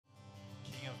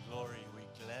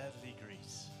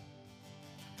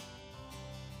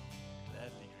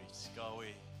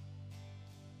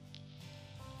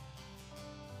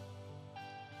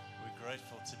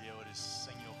grateful to be able to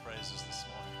sing your praises this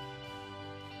morning.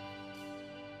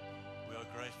 We are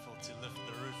grateful to lift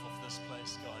the roof of this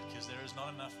place, God, because there is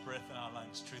not enough breath in our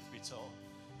lungs, truth be told,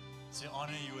 to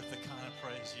honor you with the kind of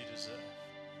praise you deserve.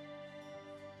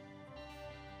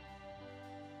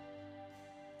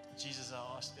 Jesus, I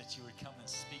ask that you would come and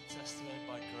speak to us today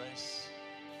by grace,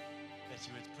 that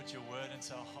you would put your word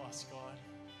into our hearts, God,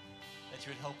 that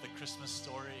you would help the Christmas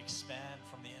story expand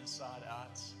from the inside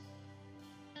out.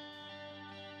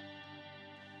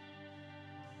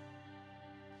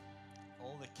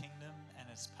 All the kingdom and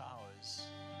its powers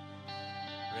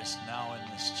rest now in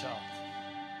this child.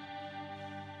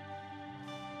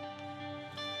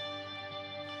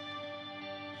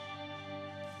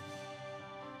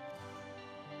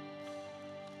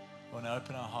 We want to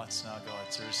open our hearts now,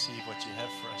 God, to receive what you have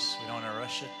for us. We don't want to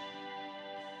rush it.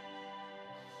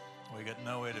 We got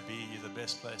nowhere to be. You're the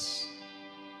best place.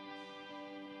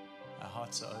 Our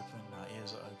hearts are open, our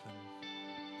ears are open.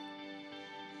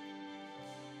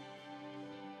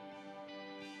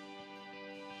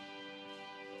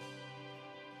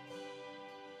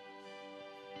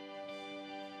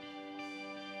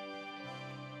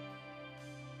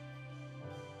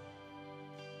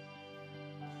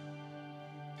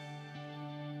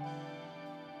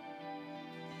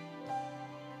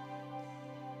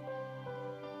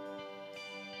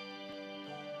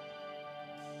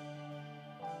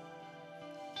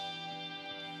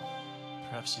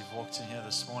 Perhaps you've walked in here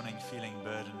this morning feeling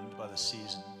burdened by the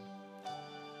season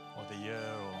or the year,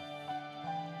 or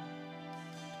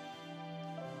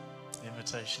the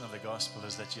invitation of the gospel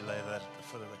is that you lay that at the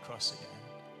foot of the cross again.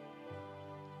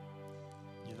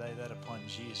 You lay that upon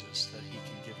Jesus, that he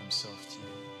can give himself to you.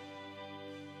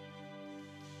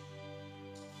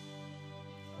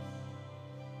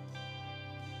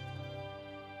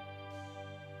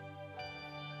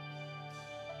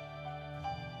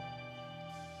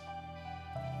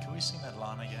 Sing that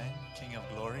line again, King of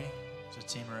Glory. Is the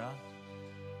team around?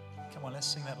 Come on, let's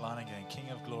sing that line again.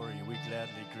 King of Glory, we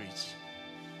gladly greet.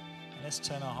 And let's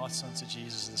turn our hearts unto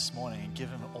Jesus this morning and give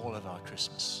him all of our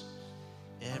Christmas.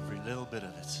 Every little bit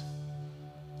of it.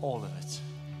 All of it.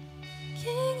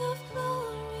 King of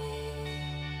Glory,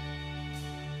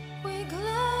 we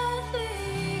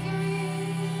gladly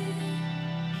greet.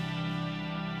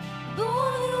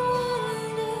 Born in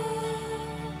wonder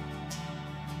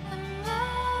and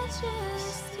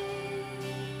majesty,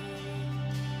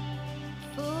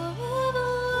 forever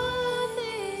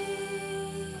worthy,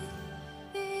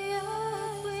 the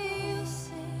earth will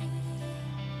sing.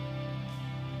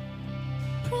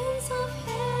 Prince of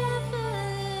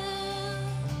Heaven,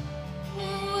 we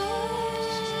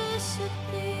worship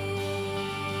thee.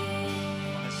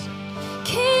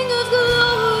 King of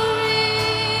Glory,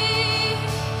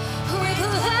 we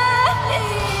gladly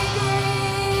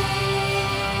greet.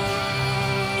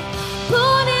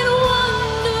 Born in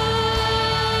wonder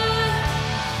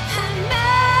and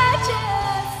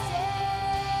majesty,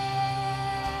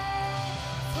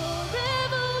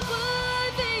 forever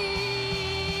worthy,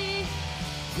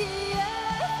 the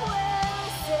earth will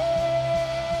sing.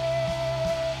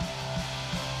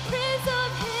 Prince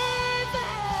of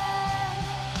Heaven,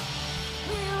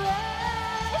 we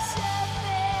worship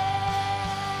thee.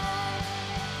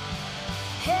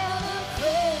 Heaven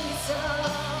praise of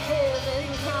heaven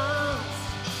comes,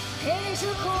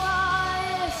 angel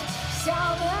choirs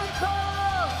sound the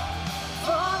call.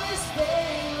 For this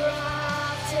day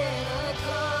wrapped in a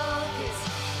cloak is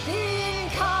the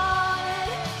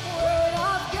incarnate Word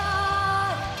of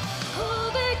God.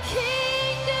 Oh, the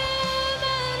kingdom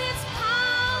and its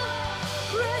power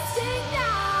resting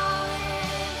now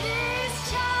in this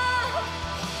child.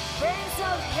 Prince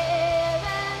of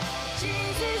Heaven,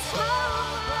 Jesus,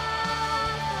 hope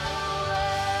of the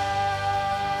world.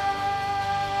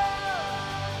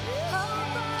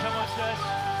 Come on, church.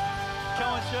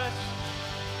 Come on, church.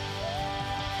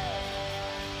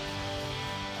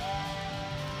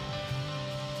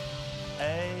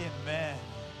 Amen.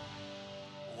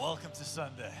 Welcome to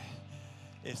Sunday.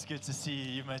 It's good to see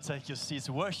you. You may take your seats.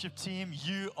 Worship team,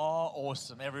 you are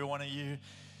awesome. Every one of you,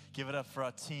 give it up for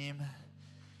our team.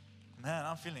 Man,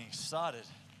 I'm feeling excited.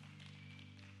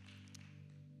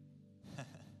 There's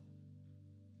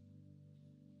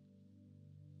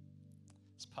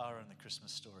power in the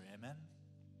Christmas story. Amen.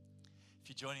 If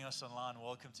you're joining us online,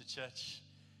 welcome to church.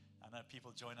 I know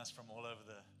people join us from all over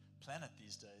the planet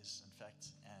these days, in fact,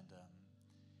 and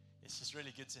it's just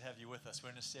really good to have you with us.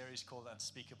 We're in a series called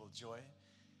Unspeakable Joy,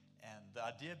 and the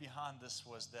idea behind this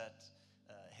was that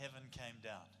heaven came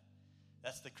down.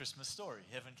 That's the Christmas story.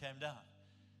 Heaven came down.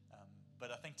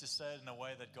 But I think to say it in a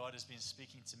way that God has been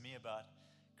speaking to me about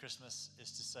Christmas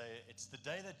is to say it's the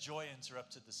day that joy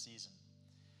interrupted the season.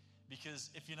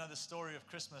 Because if you know the story of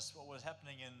Christmas, what was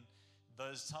happening in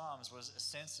those times was a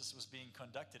census was being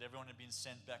conducted. Everyone had been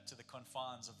sent back to the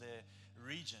confines of their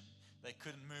region. They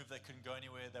couldn't move, they couldn't go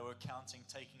anywhere. They were counting,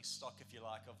 taking stock, if you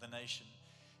like, of the nation.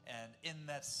 And in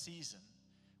that season,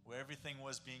 where everything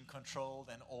was being controlled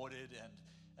and ordered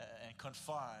and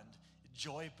confined,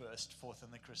 joy burst forth in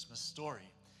the Christmas story.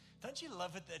 Don't you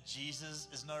love it that Jesus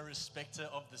is no respecter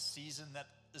of the season that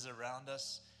is around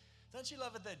us? Don't you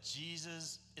love it that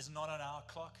Jesus is not on our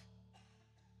clock?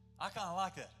 I kind of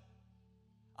like that.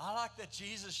 I like that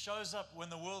Jesus shows up when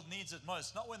the world needs it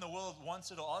most, not when the world wants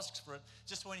it or asks for it,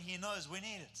 just when he knows we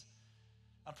need it.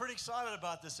 I'm pretty excited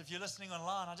about this. If you're listening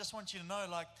online, I just want you to know,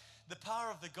 like, the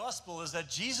power of the gospel is that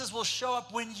Jesus will show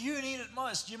up when you need it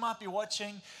most. You might be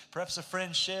watching, perhaps a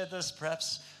friend shared this,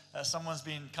 perhaps someone's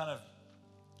been kind of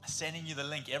sending you the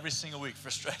link every single week,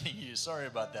 frustrating you. Sorry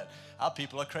about that. Our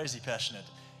people are crazy passionate.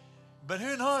 But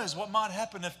who knows what might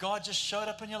happen if God just showed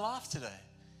up in your life today.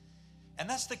 And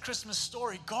that's the Christmas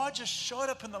story. God just showed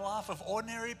up in the life of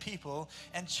ordinary people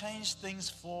and changed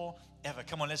things forever.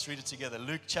 Come on, let's read it together.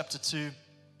 Luke chapter 2.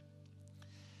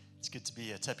 It's good to be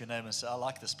here. Tap your neighbor and say, I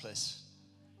like this place.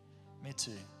 Me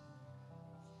too.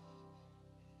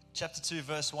 Chapter 2,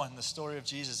 verse 1, the story of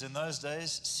Jesus. In those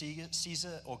days,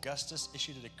 Caesar Augustus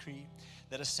issued a decree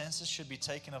that a census should be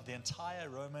taken of the entire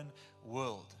Roman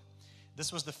world.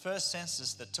 This was the first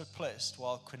census that took place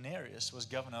while Quirinius was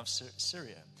governor of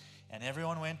Syria. And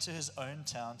everyone went to his own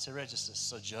town to register.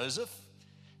 So Joseph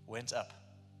went up.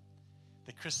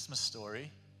 The Christmas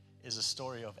story is a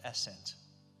story of ascent.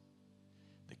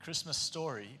 The Christmas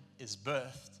story is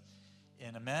birthed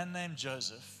in a man named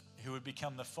Joseph who would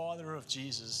become the father of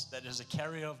Jesus, that is a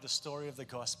carrier of the story of the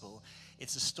gospel.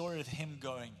 It's a story of him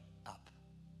going up.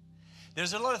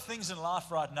 There's a lot of things in life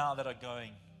right now that are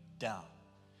going down.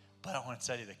 But I want to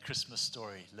tell you the Christmas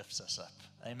story lifts us up.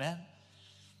 Amen?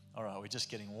 All right, we're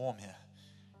just getting warm here.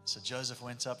 So Joseph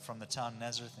went up from the town of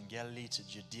Nazareth in Galilee to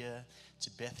Judea,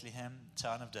 to Bethlehem,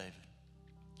 town of David,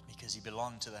 because he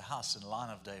belonged to the house and line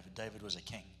of David. David was a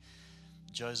king.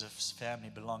 Joseph's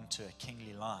family belonged to a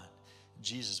kingly line.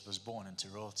 Jesus was born into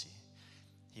royalty.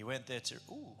 He went there to,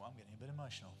 I'm getting a bit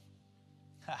emotional.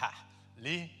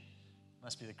 Lee,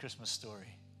 must be the Christmas story.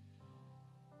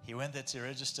 He went there to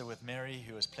register with Mary,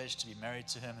 who was pledged to be married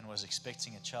to him and was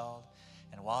expecting a child.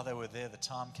 And while they were there, the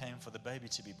time came for the baby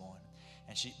to be born.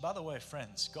 And by the way,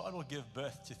 friends, God will give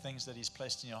birth to things that he's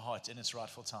placed in your heart in its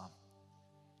rightful time.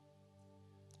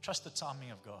 Trust the timing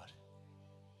of God.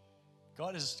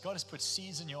 God has put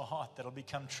seeds in your heart that will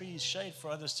become trees, shade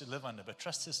for others to live under, but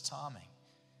trust his timing.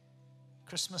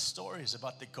 Christmas story is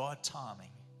about the God timing.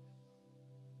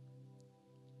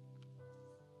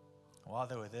 While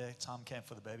they were there, time came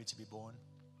for the baby to be born.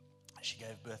 She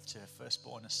gave birth to her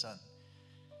firstborn, a son.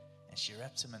 And she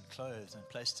wrapped him in clothes and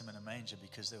placed him in a manger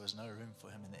because there was no room for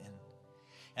him in the inn.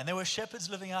 And there were shepherds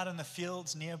living out in the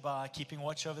fields nearby, keeping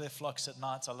watch over their flocks at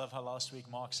night. I love how last week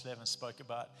Mark Slevin spoke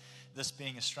about this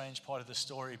being a strange part of the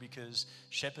story, because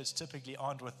shepherds typically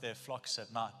aren't with their flocks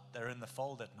at night. They're in the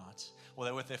fold at night. Or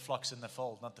they're with their flocks in the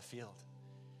fold, not the field.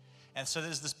 And so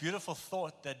there's this beautiful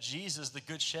thought that Jesus, the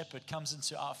good shepherd, comes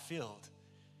into our field.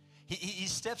 He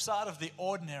steps out of the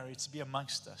ordinary to be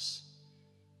amongst us.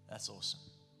 That's awesome.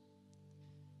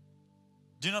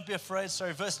 Do not be afraid.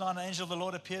 Verse 9, an angel of the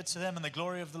Lord appeared to them, and the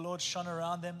glory of the Lord shone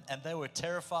around them, and they were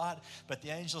terrified. But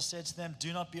the angel said to them,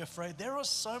 do not be afraid. There are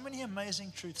so many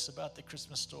amazing truths about the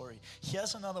Christmas story.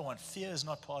 Here's another one. Fear is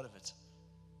not part of it.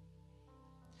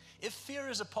 If fear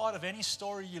is a part of any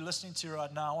story you're listening to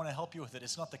right now, I want to help you with it.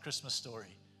 It's not the Christmas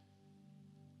story.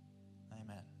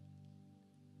 Amen.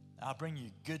 I'll bring you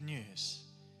good news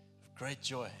of great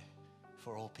joy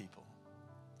for all people.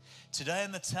 Today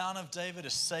in the town of David, a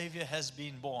Savior has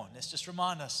been born. Let's just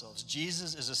remind ourselves,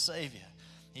 Jesus is a Savior.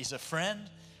 He's a friend,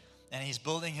 and he's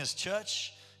building his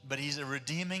church, but he's a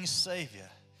redeeming Savior.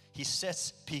 He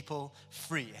sets people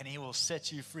free, and he will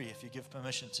set you free if you give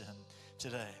permission to him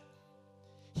today.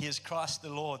 He is Christ the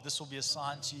Lord. This will be a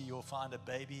sign to you. You'll find a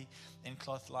baby in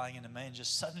cloth lying in a manger.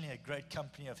 Suddenly a great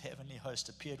company of heavenly hosts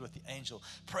appeared with the angel,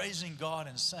 praising God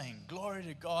and saying, glory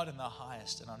to God in the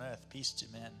highest, and on earth peace to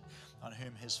men on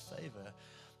whom his favor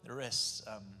rests.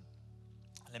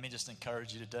 Let me just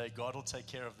encourage you today. God will take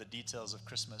care of the details of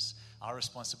Christmas. Our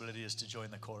responsibility is to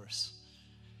join the chorus.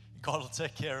 God will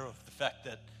take care of the fact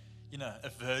that, a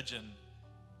virgin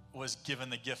was given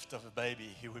the gift of a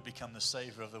baby who would become the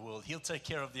Savior of the world. He'll take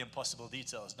care of the impossible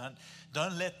details.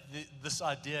 Don't let this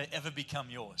idea ever become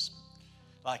yours.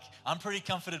 Like, I'm pretty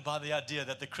comforted by the idea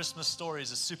that the Christmas story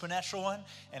is a supernatural one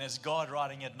and it's God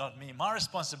writing it, not me. My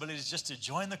responsibility is just to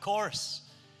join the chorus,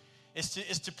 is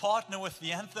to partner with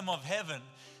the anthem of heaven,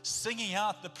 singing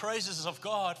out the praises of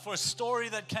God for a story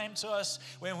that came to us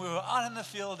when we were out in the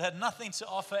field, had nothing to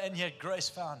offer, and yet grace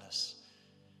found us.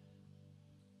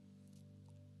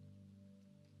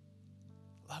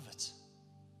 Love it.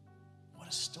 What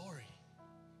a story.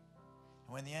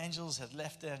 And when the angels had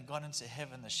left there and gone into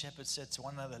heaven, the shepherds said to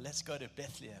one another, let's go to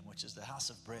Bethlehem, which is the house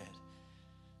of bread.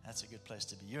 That's a good place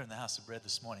to be. You're in the house of bread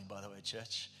this morning, by the way,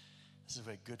 church. This is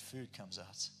where good food comes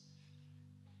out.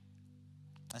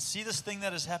 And see this thing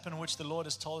that has happened, which the Lord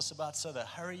has told us about. So they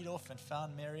hurried off and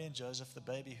found Mary and Joseph, the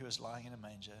baby who was lying in a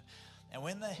manger. And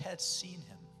when they had seen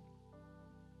him,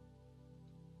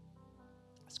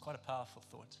 it's quite a powerful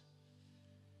thought.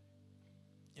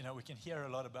 You know, we can hear a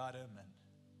lot about him, and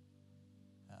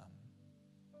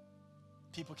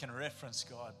people can reference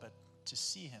God, but to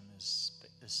see him is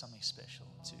something special.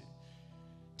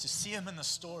 To see him in the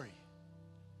story.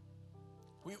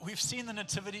 We've seen the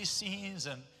nativity scenes,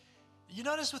 and you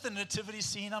notice with the nativity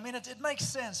scene, I mean, it makes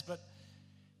sense, but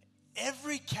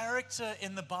every character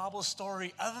in the Bible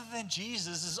story other than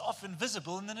Jesus is often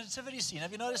visible in the nativity scene.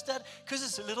 Have you noticed that? Because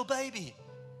it's a little baby.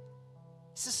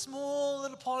 It's a small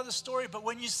little part of the story, but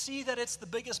when you see that it's the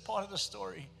biggest part of the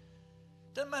story,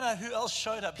 doesn't matter who else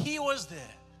showed up. He was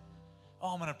there.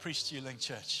 Oh, I'm going to preach to you, Link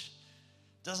Church.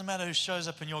 Doesn't matter who shows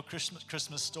up in your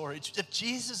Christmas story. If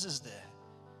Jesus is there,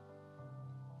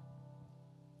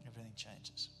 everything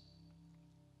changes.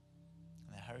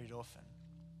 And they hurried off, and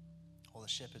all the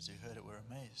shepherds who heard it were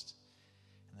amazed.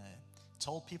 And they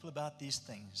told people about these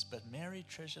things. But Mary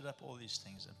treasured up all these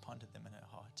things and pondered them in her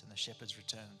heart. And the shepherds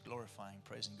returned, glorifying,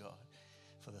 praising God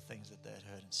for the things that they had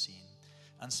heard and seen.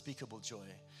 Unspeakable joy.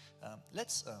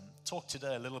 Let's talk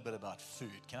today a little bit about food.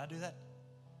 Can I do that?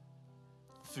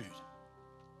 Food.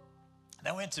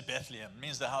 They went to Bethlehem. It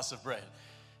means the house of bread.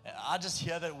 I just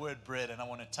hear that word bread and I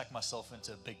want to tuck myself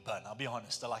into a big bun. I'll be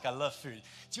honest. I love food.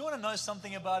 Do you want to know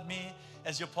something about me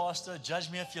as your pastor? Judge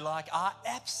me if you like. I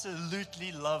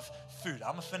absolutely love food.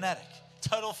 I'm a fanatic.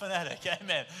 Total fanatic.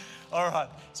 Amen. All right.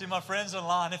 To my friends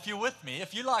online, if you're with me,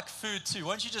 if you like food too,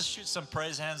 why don't you just shoot some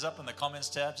praise hands up in the comments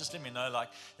tab? Just let me know, like,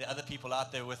 there are other people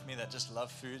out there with me that just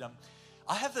love food.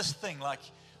 I have this thing,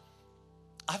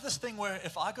 where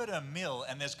if I go to a meal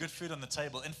and there's good food on the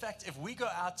table, in fact, if we go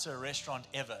out to a restaurant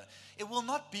ever, it will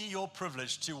not be your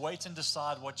privilege to wait and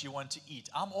decide what you want to eat.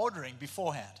 I'm ordering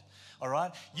beforehand. All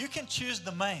right? You can choose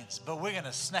the mains, but we're going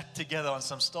to snack together on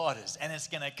some starters, and it's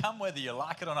going to come whether you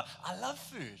like it or not. I love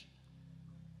food.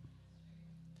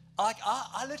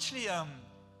 I literally, I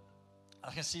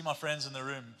can see my friends in the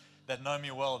room that know me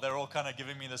well. They're all kind of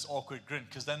giving me this awkward grin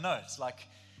because they know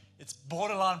it's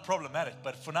borderline problematic,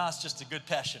 but for now it's just a good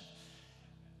passion.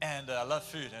 And I love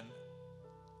food,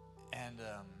 and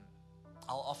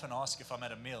I'll often ask if I'm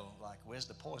at a meal, like, where's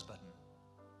the pause button?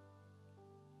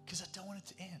 Because I don't want it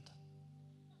to end.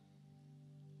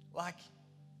 Like,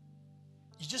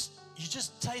 you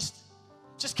just taste.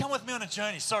 Just come with me on a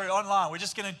journey. Sorry, online. We're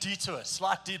just going to detour.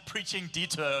 Slight preaching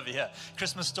detour over here.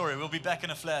 Christmas story. We'll be back in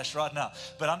a flash right now.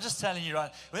 But I'm just telling you,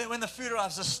 right, when the food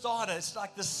arrives, the starter, it's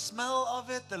like the smell of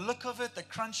it, the look of it, the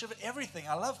crunch of it, everything.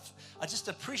 I just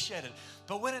appreciate it.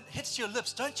 But when it hits your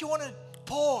lips, don't you want to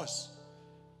pause?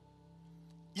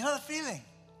 You know the feeling?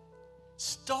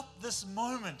 Stop this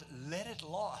moment. Let it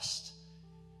last.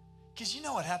 Because you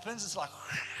know what happens? It's like,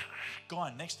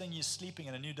 gone. Next thing you're sleeping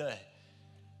in a new day.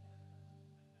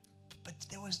 But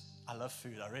I love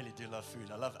food. I really do love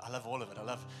food. I love all of it.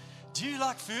 Do you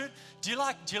like food? Do you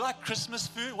like Christmas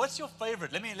food? What's your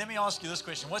favorite? Let me ask you this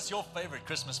question. What's your favorite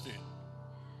Christmas food?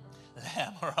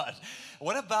 Lamb, all right.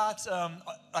 What about,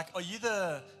 are you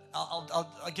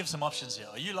I'll give some options here.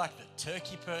 Are you like the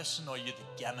turkey person, or are you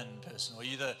the gammon person? Are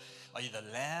you the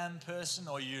lamb person,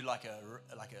 or are you like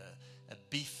a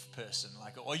beef person?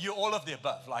 Or are you all of the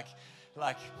above?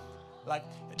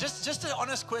 Just an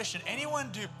honest question. Anyone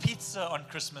do pizza on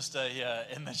Christmas Day here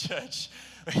in the church?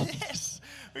 Yes,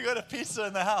 we got a pizza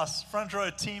in the house. Front row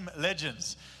team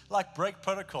legends. Break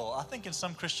protocol. I think in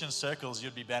some Christian circles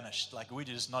you'd be banished. We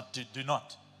just do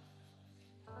not.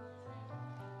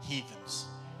 Heathens.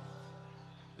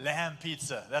 Lamb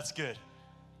pizza. That's good.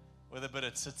 With a bit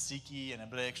of tzatziki and a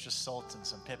bit of extra salt and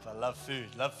some pepper. Love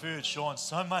food, Sean.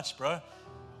 So much, bro.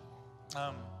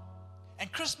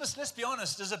 And Christmas, let's be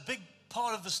honest, is a big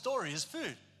part of the story is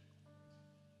food.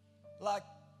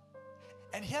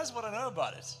 And here's what I know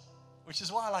about it, which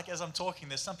is why, as I'm talking,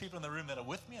 there's some people in the room that are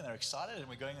with me and they're excited and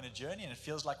we're going on a journey and it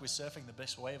feels like we're surfing the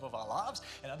best wave of our lives,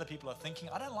 and other people are thinking,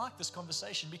 I don't like this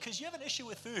conversation because you have an issue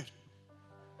with food.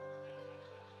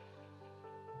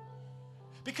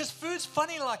 Because food's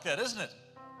funny like that, isn't it?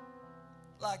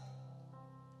 Like,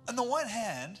 on the one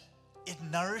hand, it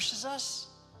nourishes us,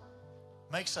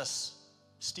 makes us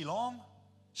strong.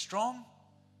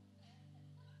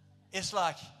 It's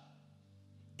like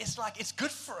it's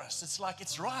good for us. It's like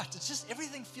it's right. It's just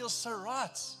everything feels so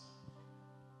right.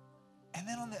 And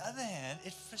then on the other hand,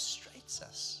 it frustrates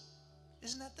us.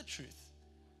 Isn't that the truth?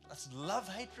 That's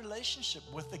love-hate relationship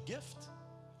with the gift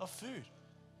of food.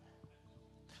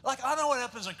 Like, I know what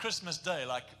happens on Christmas Day.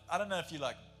 Like, I don't know if you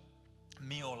like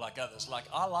me or like others. Like,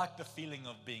 I like the feeling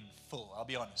of being full. I'll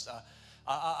be honest.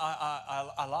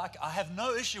 I have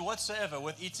no issue whatsoever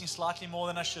with eating slightly more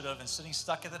than I should have and sitting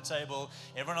stuck at the table.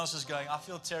 Everyone else is going, I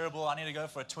feel terrible. I need to go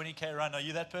for a 20K run. Are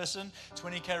you that person?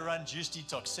 20K run, juice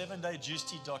detox, 7-day juice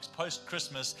detox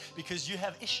post-Christmas because you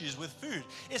have issues with food.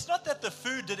 It's not that the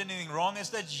food did anything wrong. It's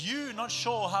that you're not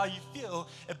sure how you feel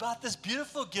about this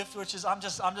beautiful gift, which is I'm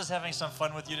just having some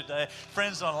fun with you today.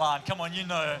 Friends online, come on, you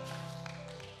know.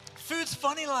 Food's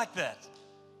funny like that.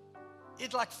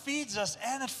 It like feeds us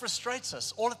and it frustrates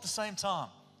us all at the same time.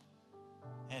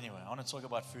 Anyway, I want to talk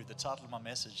about food. The title of my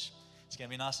message, it's going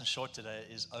to be nice and short today,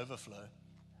 is Overflow.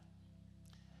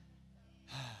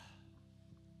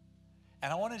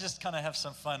 And I want to just kind of have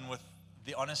some fun with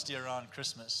the honesty around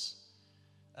Christmas,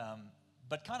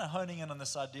 but kind of honing in on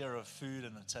this idea of food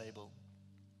and the table.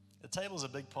 The table's a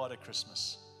big part of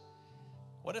Christmas.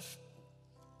 What if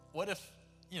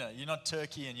you're not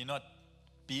turkey and you're not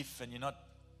beef and you're not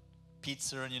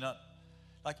pizza and you're not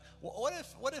like what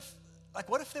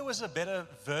if there was a better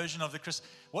version of the Christmas?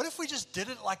 What if we just did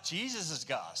it like Jesus'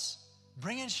 guys?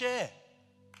 Bring and share.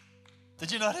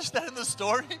 Did you notice that in the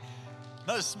story?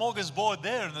 No smorgasbord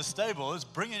there in the stable. It's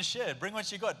bring and share. Bring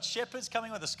what you got. Shepherds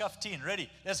coming with a scuffed tin. Ready.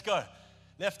 Let's go.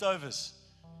 Leftovers.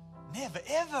 Never,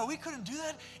 ever. We couldn't do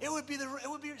that. It would be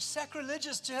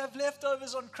sacrilegious to have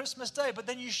leftovers on Christmas Day, but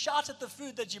then you shout at the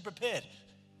food that you prepared.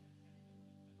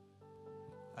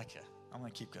 Okay, I'm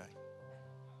going to keep going.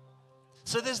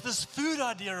 So there's this food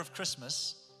idea of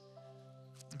Christmas,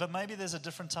 but maybe there's a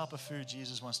different type of food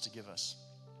Jesus wants to give us.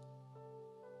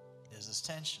 There's this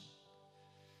tension.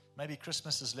 Maybe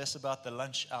Christmas is less about the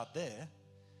lunch out there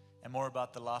and more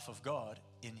about the life of God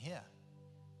in here.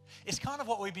 It's kind of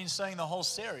what we've been saying the whole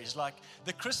series. Like,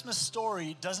 the Christmas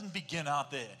story doesn't begin out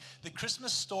there. The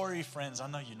Christmas story, friends, I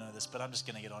know you know this, but I'm just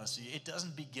going to get honest with you. It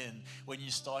doesn't begin when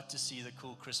you start to see the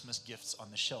cool Christmas gifts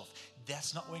on the shelf.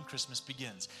 That's not when Christmas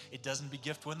begins. It doesn't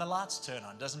begin when the lights turn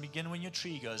on. It doesn't begin when your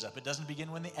tree goes up. It doesn't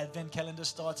begin when the Advent calendar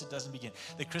starts. It doesn't begin.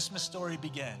 The Christmas story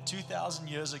began 2,000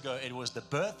 years ago. It was the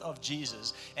birth of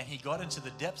Jesus, and he got into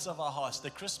the depths of our hearts. The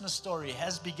Christmas story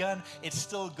has begun. It's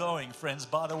still going, friends.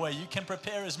 By the way, you can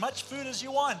prepare as much food as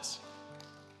you want.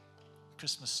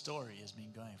 Christmas story has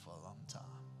been going for a long time.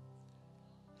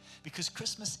 Because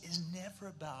Christmas is never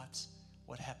about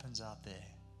what happens out there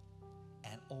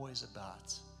and always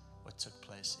about what took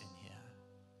place in here.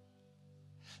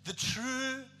 The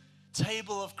true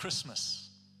table of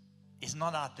Christmas is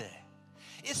not out there.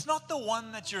 It's not the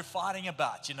one that you're fighting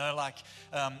about, like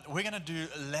we're going to do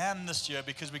lamb this year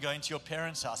because we're going to your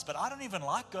parents' house, but I don't even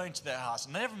like going to their house,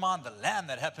 never mind the lamb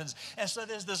that happens. And so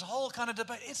there's this whole kind of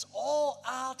debate. It's all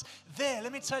out there.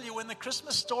 Let me tell you, when the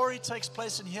Christmas story takes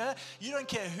place in here, you don't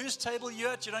care whose table you're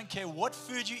at, you don't care what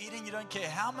food you're eating, you don't care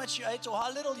how much you ate or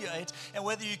how little you ate, and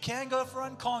whether you can go for a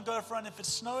run, can't go for a run, if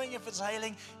it's snowing, if it's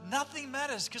hailing, nothing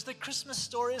matters because the Christmas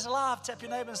story is alive. Tap your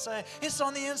neighbor and say, it's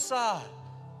on the inside.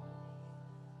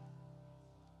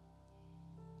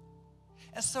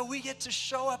 And so we get to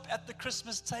show up at the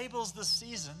Christmas tables this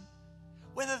season,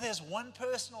 whether there's one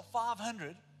person or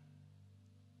 500.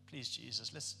 Please,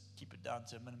 Jesus, let's keep it down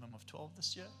to a minimum of 12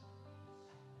 this year.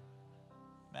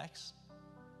 Max.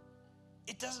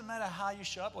 It doesn't matter how you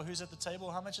show up or who's at the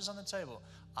table, how much is on the table.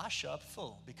 I show up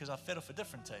full because I fed off a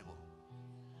different table.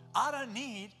 I don't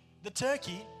need the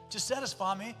turkey to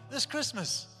satisfy me this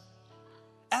Christmas.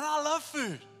 And I love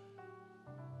food.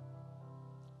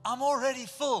 I'm already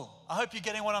full. I hope you're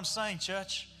getting what I'm saying,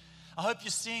 church. I hope you're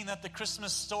seeing that the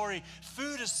Christmas story,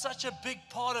 food is such a big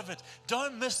part of it.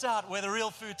 Don't miss out where the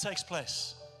real food takes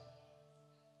place.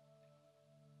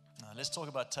 Now, let's talk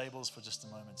about tables for just a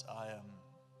moment. I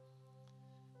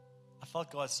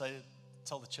felt God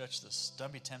tell the church this.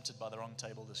 Don't be tempted by the wrong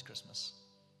table this Christmas.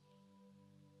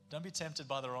 Don't be tempted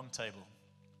by the wrong table.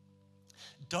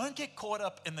 Don't get caught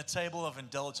up in the table of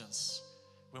indulgence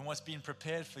when what's being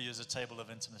prepared for you is a table of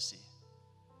intimacy.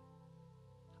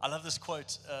 I love this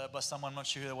quote by someone, I'm not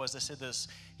sure who it was. They said this: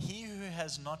 he who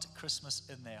has not Christmas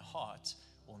in their heart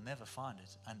will never find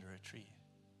it under a tree.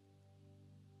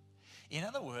 In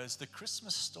other words, the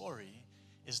Christmas story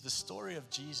is the story of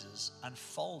Jesus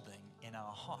unfolding in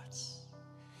our hearts.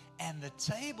 And the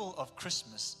table of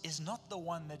Christmas is not the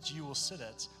one that you will sit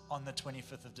at on the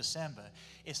 25th of December.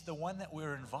 It's the one that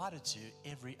we're invited to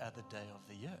every other day of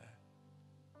the year.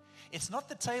 It's not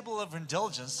the table of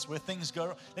indulgence where things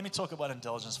go. Let me talk about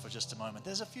indulgence for just a moment.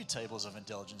 There's a few tables of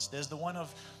indulgence. There's the one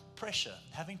of pressure,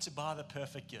 having to buy the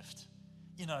perfect gift.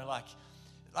 You know,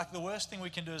 like the worst thing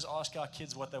we can do is ask our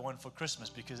kids what they want for Christmas,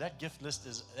 because that gift list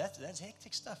that's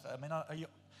hectic stuff. I mean,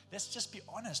 let's just be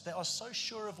honest. They are so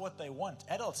sure of what they want.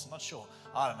 Adults, not sure.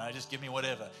 I don't know, just give me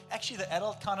whatever. Actually, the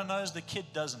adult kind of knows, the kid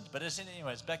doesn't. But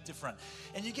anyway, it's back to front.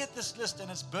 And you get this list,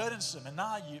 and it's burdensome. And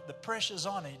now the pressure's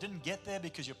on, and you didn't get there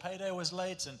because your payday was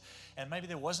late, and maybe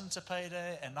there wasn't a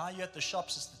payday. And now you're at the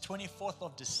shops. It's the 24th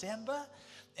of December.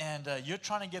 And you're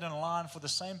trying to get in line for the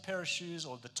same pair of shoes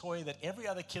or the toy that every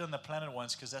other kid on the planet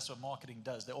wants, because that's what marketing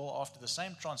does. They're all after the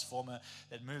same transformer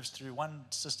that moves through one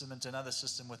system into another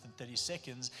system within 30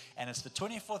 seconds. And it's the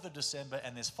 24th of December,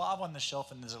 and there's 5 on the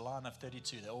shelf, and there's a line of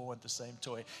 32. They all want the same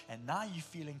toy. And now you're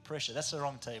feeling pressure. That's the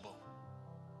wrong table.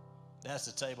 That's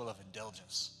the table of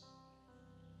indulgence.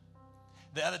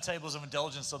 The other tables of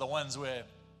indulgence are the ones where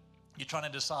you're trying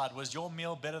to decide, was your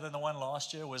meal better than the one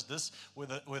last year? Was this, were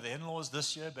the in-laws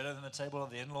this year better than the table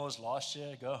of the in-laws last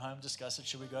year? Go home, discuss it.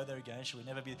 Should we go there again? Should we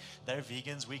never be? They're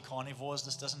vegans, we carnivores.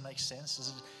 This doesn't make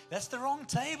sense. That's the wrong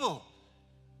table.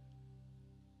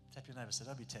 Tap your neighbor, say,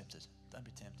 don't be tempted. Don't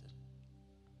be tempted.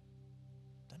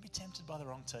 Don't be tempted by the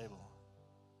wrong table.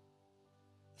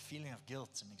 The feeling of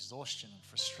guilt and exhaustion and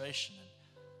frustration. And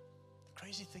the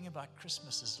crazy thing about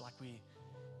Christmas is like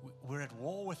we're at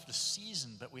war with the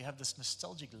season, but we have this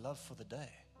nostalgic love for the day.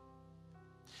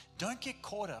 Don't get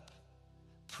caught up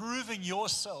proving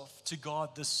yourself to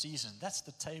God this season. That's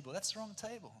the table. That's the wrong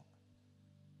table.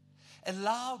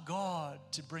 Allow God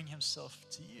to bring himself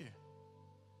to you.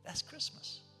 That's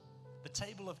Christmas. The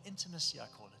table of intimacy, I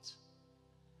call it.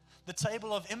 The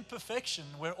table of imperfection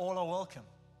where all are welcome.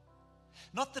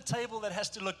 Not the table that has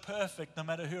to look perfect no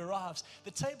matter who arrives.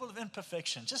 The table of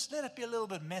imperfection. Just let it be a little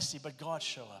bit messy, but God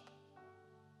show up.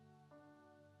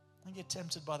 Don't get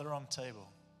tempted by the wrong table.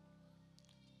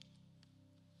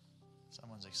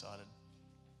 Someone's excited.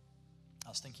 I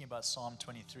was thinking about Psalm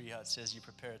 23, how it says, you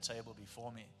prepare a table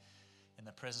before me in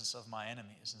the presence of my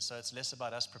enemies. And so it's less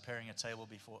about us preparing a table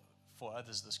for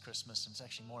others this Christmas, and it's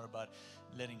actually more about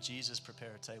letting Jesus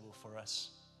prepare a table for us.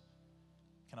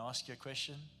 Can I ask you a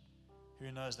question?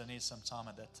 Who knows they need some time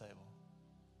at that table?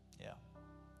 Yeah.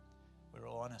 We're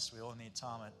all honest. We all need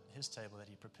time at his table that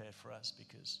he prepared for us,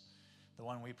 because the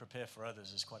one we prepare for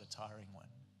others is quite a tiring one.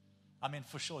 I mean,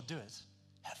 for sure, do it.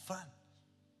 Have fun.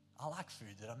 I like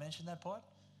food. Did I mention that part?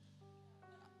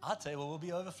 Our table will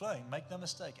be overflowing. Make no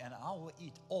mistake. And I will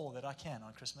eat all that I can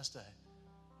on Christmas Day.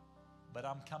 But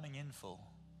I'm coming in full.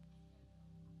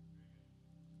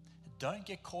 Don't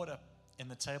get caught up in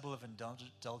the table of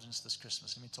indulgence this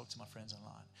Christmas. Let me talk to my friends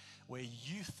online. Where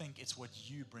you think it's what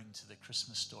you bring to the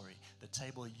Christmas story, the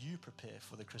table you prepare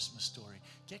for the Christmas story.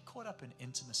 Get caught up in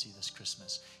intimacy this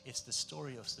Christmas. It's the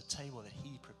story of the table that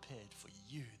he prepared for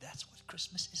you. That's what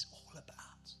Christmas is all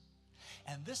about.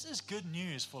 And this is good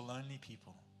news for lonely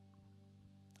people.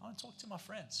 I want to talk to my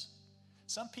friends.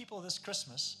 Some people this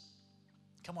Christmas,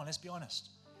 come on, let's be honest.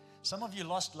 Some of you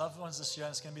lost loved ones this year,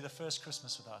 and it's going to be the first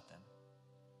Christmas without them.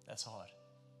 That's hard.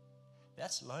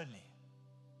 That's lonely.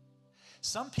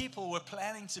 Some people were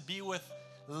planning to be with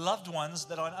loved ones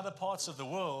that are in other parts of the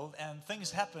world, and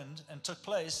things happened and took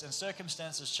place and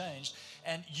circumstances changed,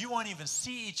 and you won't even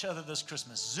see each other this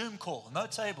Christmas. Zoom call, no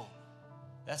table.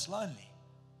 That's lonely.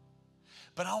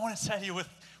 But I want to tell you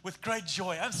with great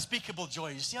joy, unspeakable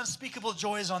joy. You see, unspeakable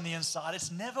joy is on the inside. It's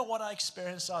never what I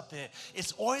experience out there.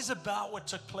 It's always about what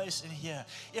took place in here.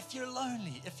 If you're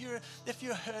lonely, if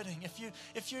you're hurting,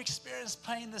 if you experience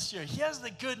pain this year, here's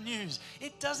the good news.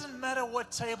 It doesn't matter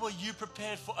what table you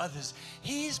prepared for others.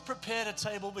 He's prepared a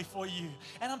table before you.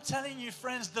 And I'm telling you,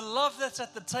 friends, the love that's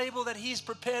at the table that he's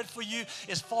prepared for you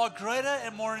is far greater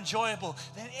and more enjoyable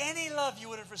than any love you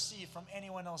would have received from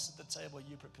anyone else at the table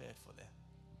you prepared for them.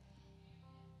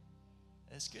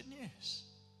 It's good news.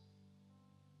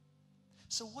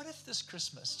 So what if this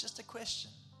Christmas, just a question,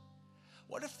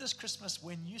 what if this Christmas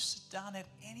when you sit down at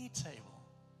any table,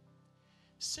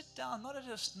 sit down not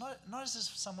as if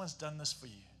someone's done this for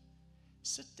you.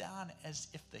 Sit down as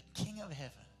if the King of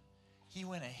Heaven, he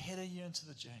went ahead of you into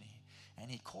the journey and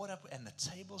he caught up and the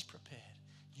table's prepared.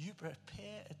 You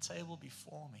prepare a table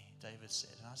before me, David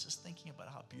said. And I was just thinking about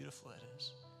how beautiful it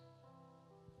is.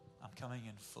 I'm coming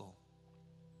in full.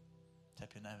 Tap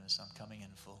your neighbor and say, I'm coming in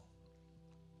full.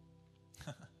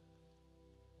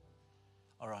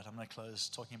 All right, I'm going to close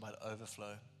talking about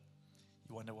overflow.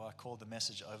 You wonder why I called the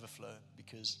message Overflow?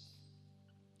 Because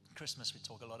Christmas we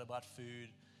talk a lot about food,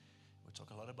 we talk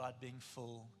a lot about being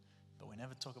full, but we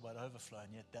never talk about overflow,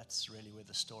 and yet that's really where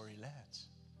the story lands.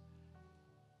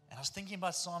 And I was thinking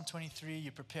about Psalm 23,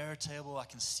 you prepare a table, I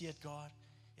can see it, God.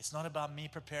 It's not about me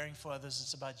preparing for others,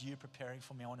 it's about you preparing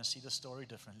for me. I want to see the story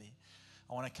differently.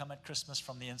 I want to come at Christmas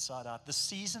from the inside out. The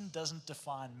season doesn't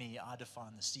define me, I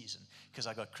define the season, because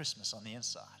I got Christmas on the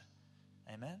inside.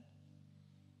 Amen?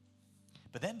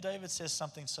 But then David says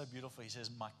something so beautiful. He says,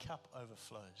 my cup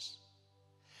overflows.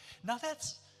 Now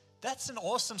that's an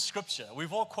awesome scripture.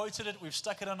 We've all quoted it. We've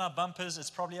stuck it on our bumpers. It's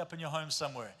probably up in your home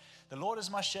somewhere. The Lord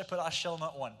is my shepherd, I shall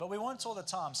not want. But we want all the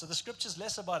time. So the scripture's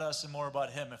less about us and more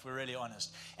about him, if we're really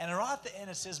honest. And right at the end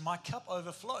it says, my cup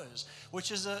overflows,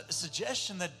 which is a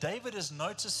suggestion that David has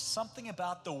noticed something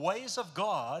about the ways of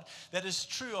God that is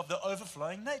true of the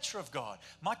overflowing nature of God.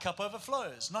 My cup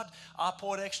overflows. Not I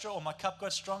poured extra or my cup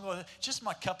got stronger. Just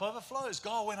my cup overflows.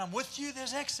 God, when I'm with you,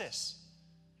 there's excess.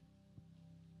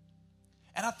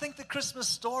 And I think the Christmas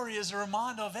story is a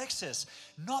reminder of excess,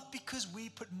 not because we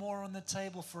put more on the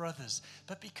table for others,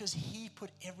 but because he put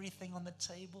everything on the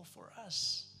table for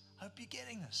us. I hope you're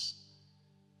getting this.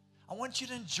 I want you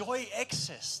to enjoy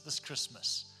excess this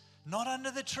Christmas, not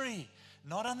under the tree,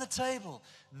 not on the table,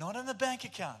 not in the bank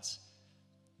accounts,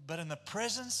 but in the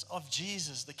presence of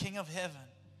Jesus, the King of heaven.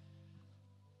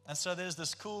 And so there's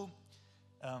this cool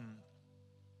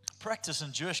practice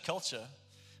in Jewish culture.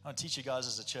 I want to teach you guys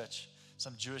as a church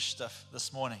some Jewish stuff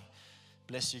this morning.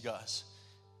 Bless you guys.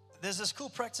 There's this cool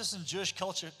practice in Jewish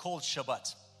culture called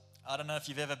Shabbat. I don't know if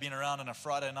you've ever been around on a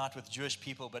Friday night with Jewish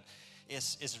people, but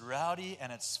it's rowdy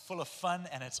and it's full of fun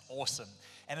and it's awesome.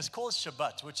 And it's called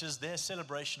Shabbat, which is their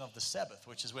celebration of the Sabbath,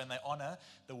 which is when they honor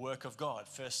the work of God.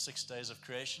 First 6 days of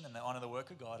creation, and they honor the work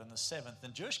of God on the seventh.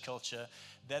 In Jewish culture,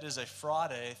 that is a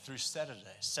Friday through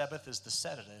Saturday. Sabbath is the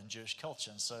Saturday in Jewish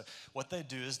culture. And so what they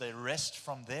do is they rest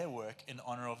from their work in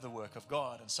honor of the work of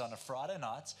God. And so on a Friday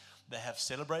night, they have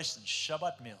celebrations,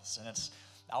 Shabbat meals. And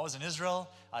I was in Israel,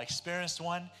 I experienced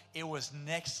one. It was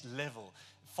next level.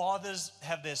 Fathers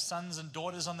have their sons and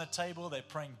daughters on the table. They're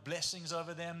praying blessings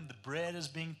over them. The bread is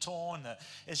being torn.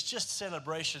 It's just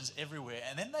celebrations everywhere.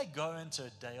 And then they go into a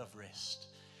day of rest.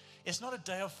 It's not a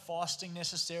day of fasting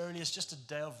necessarily. It's just a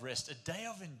day of rest, a day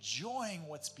of enjoying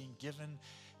what's being given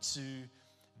to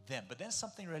them. But then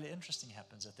something really interesting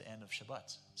happens at the end of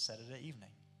Shabbat, Saturday evening.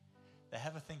 They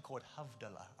have a thing called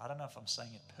Havdalah. I don't know if I'm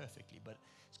saying it perfectly, but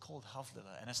it's called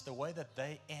Havdalah. And it's the way that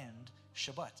they end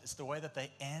Shabbat. It's the way that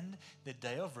they end the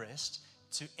day of rest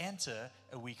to enter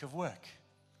a week of work.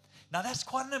 Now that's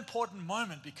quite an important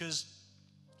moment, because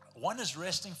one is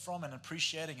resting from and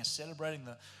appreciating and celebrating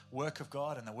the work of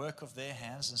God and the work of their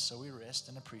hands. And so we rest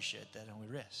and appreciate that, and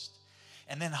we rest.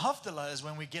 And then Havdalah is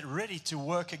when we get ready to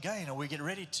work again, or we get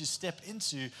ready to step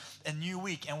into a new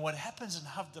week. And what happens in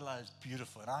Havdalah is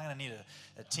beautiful. And I'm going to need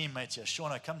a teammate here.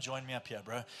 Shauna, come join me up here,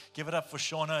 bro. Give it up for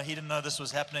Shauna. He didn't know this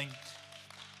was happening.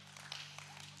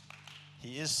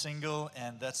 He is single,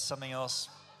 and that's something else.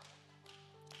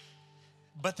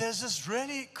 But there's this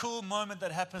really cool moment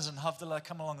that happens in Havdalah.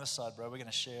 Come along this side, bro. We're going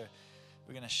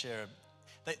to share.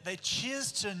 They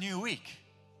cheers to a new week.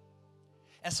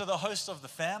 And so the host of the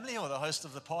family or the host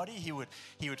of the party, he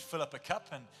would fill up a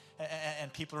cup,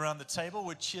 and people around the table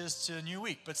would cheers to a new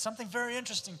week. But something very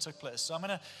interesting took place. So I'm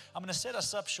gonna set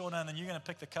us up, Shauna, and then you're gonna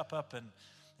pick the cup up, and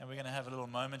we're gonna have a little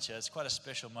moment here. It's quite a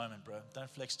special moment, bro. Don't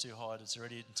flex too hard. It's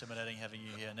already intimidating having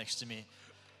you here next to me.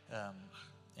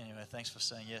 Anyway, thanks for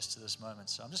saying yes to this moment.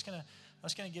 So I'm just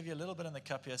gonna give you a little bit in the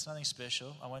cup here. It's nothing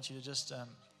special. I want you to just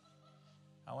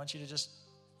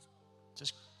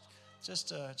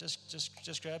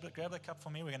grab the cup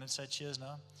for me. We're going to say cheers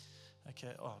now.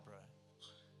 Okay. Oh, bro.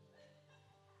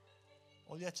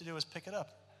 All you have to do is pick it up.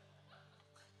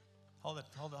 Hold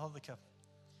the cup.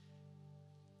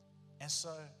 And so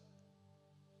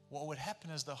what would happen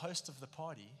is the host of the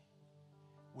party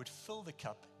would fill the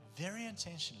cup very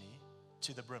intentionally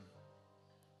to the brim,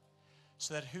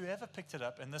 so that whoever picked it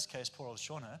up, in this case poor old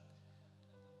Shauna,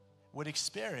 would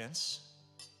experience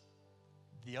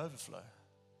the overflow.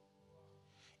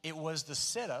 It was the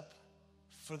setup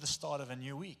for the start of a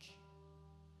new week.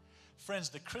 Friends,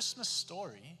 the Christmas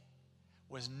story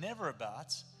was never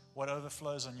about what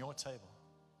overflows on your table.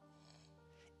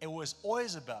 It was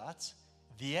always about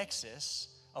the excess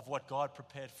of what God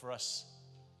prepared for us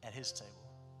at His table.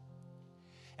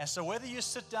 And so whether you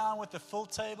sit down with a full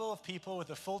table of people,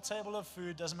 with a full table of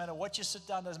food, doesn't matter what you sit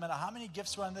down, doesn't matter how many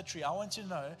gifts were on the tree, I want you to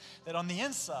know that on the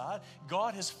inside,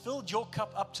 God has filled your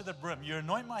cup up to the brim. You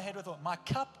anoint my head with oil. My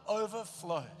cup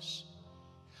overflows.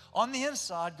 On the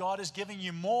inside, God is giving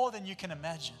you more than you can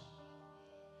imagine.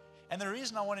 And the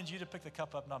reason I wanted you to pick the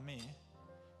cup up, not me,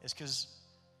 is because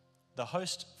the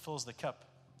host fills the cup,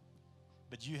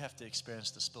 but you have to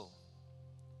experience the spill.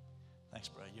 Thanks,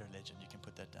 bro. You're a legend. You can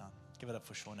put that down. Give it up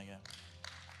for Sean again.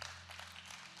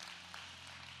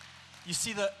 You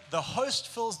see, the host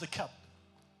fills the cup.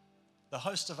 The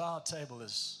host of our table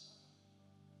is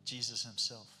Jesus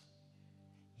himself.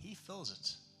 He fills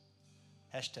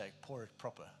it. Hashtag pour it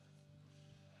proper.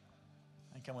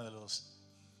 And come with a little,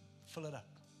 fill it up.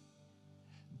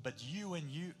 But when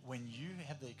you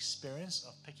have the experience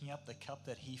of picking up the cup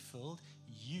that he filled,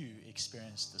 you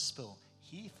experience the spill.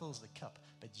 He fills the cup,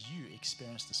 but you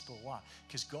experience the spill. Why?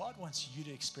 Because God wants you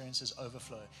to experience his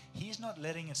overflow. He's not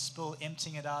letting it spill,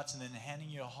 emptying it out, and then handing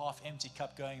you a half-empty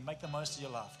cup going, make the most of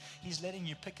your life. He's letting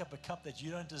you pick up a cup that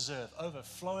you don't deserve,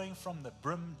 overflowing from the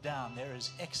brim down. There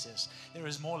is excess. There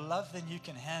is more love than you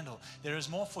can handle. There is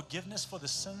more forgiveness for the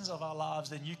sins of our lives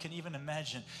than you can even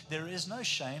imagine. There is no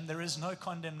shame. There is no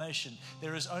condemnation.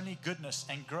 There is only goodness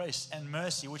and grace and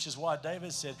mercy, which is why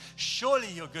David said,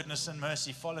 surely your goodness and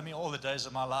mercy follow me all the days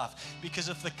of my life. Because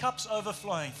if the cup's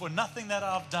overflowing for nothing that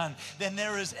I've done, then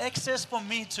there is excess for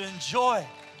me to enjoy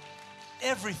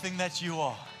everything that you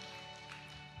are.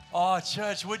 Oh,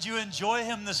 church, would you enjoy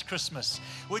him this Christmas?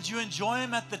 Would you enjoy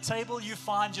him at the table you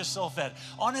find yourself at?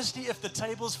 Honestly, if the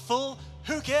table's full,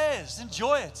 who cares?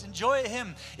 Enjoy it. Enjoy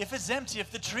him. If it's empty, if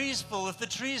the tree's full, if the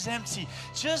tree's empty,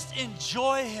 just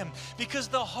enjoy him, because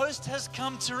the host has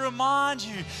come to remind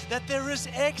you that there is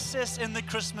excess in the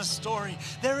Christmas story.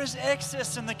 There is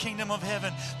excess in the kingdom of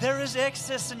heaven. There is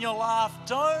excess in your life.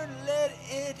 Don't let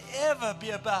it ever be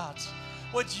about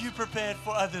what you prepared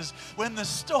for others, when the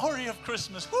story of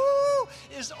Christmas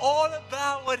is all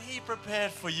about what he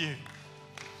prepared for you.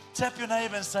 Tap your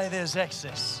neighbor and say, there's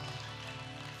excess.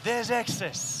 There's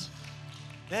excess.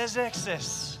 There's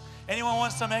excess. Anyone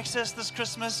want some excess this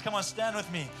Christmas? Come on, stand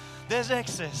with me. There's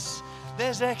excess.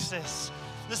 There's excess.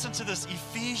 Listen to this,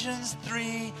 Ephesians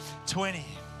 3:20.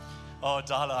 Oh,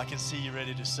 Darla, I can see you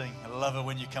ready to sing. I love it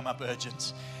when you come up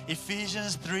urgent.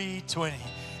 Ephesians 3:20.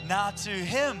 Now to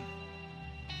him,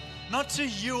 not to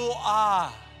you or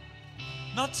I,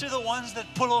 not to the ones that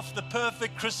pull off the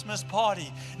perfect Christmas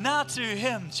party. Now to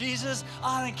him, Jesus,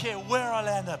 I don't care where I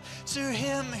land up. To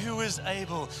him who is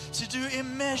able to do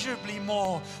immeasurably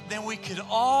more than we could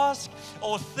ask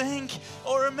or think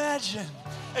or imagine.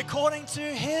 According to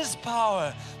his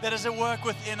power that is at work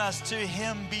within us, to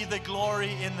him be the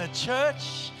glory in the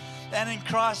church and in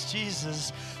Christ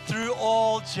Jesus through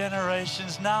all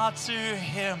generations. Now to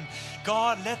him.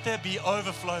 God, let there be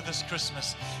overflow this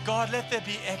Christmas. God, let there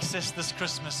be excess this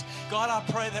Christmas. God, I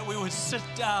pray that we would sit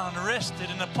down, rested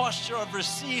in a posture of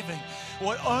receiving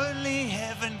what only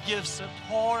heaven gives. So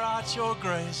pour out your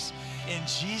grace in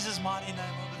Jesus' mighty name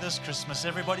over this Christmas.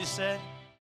 Everybody said,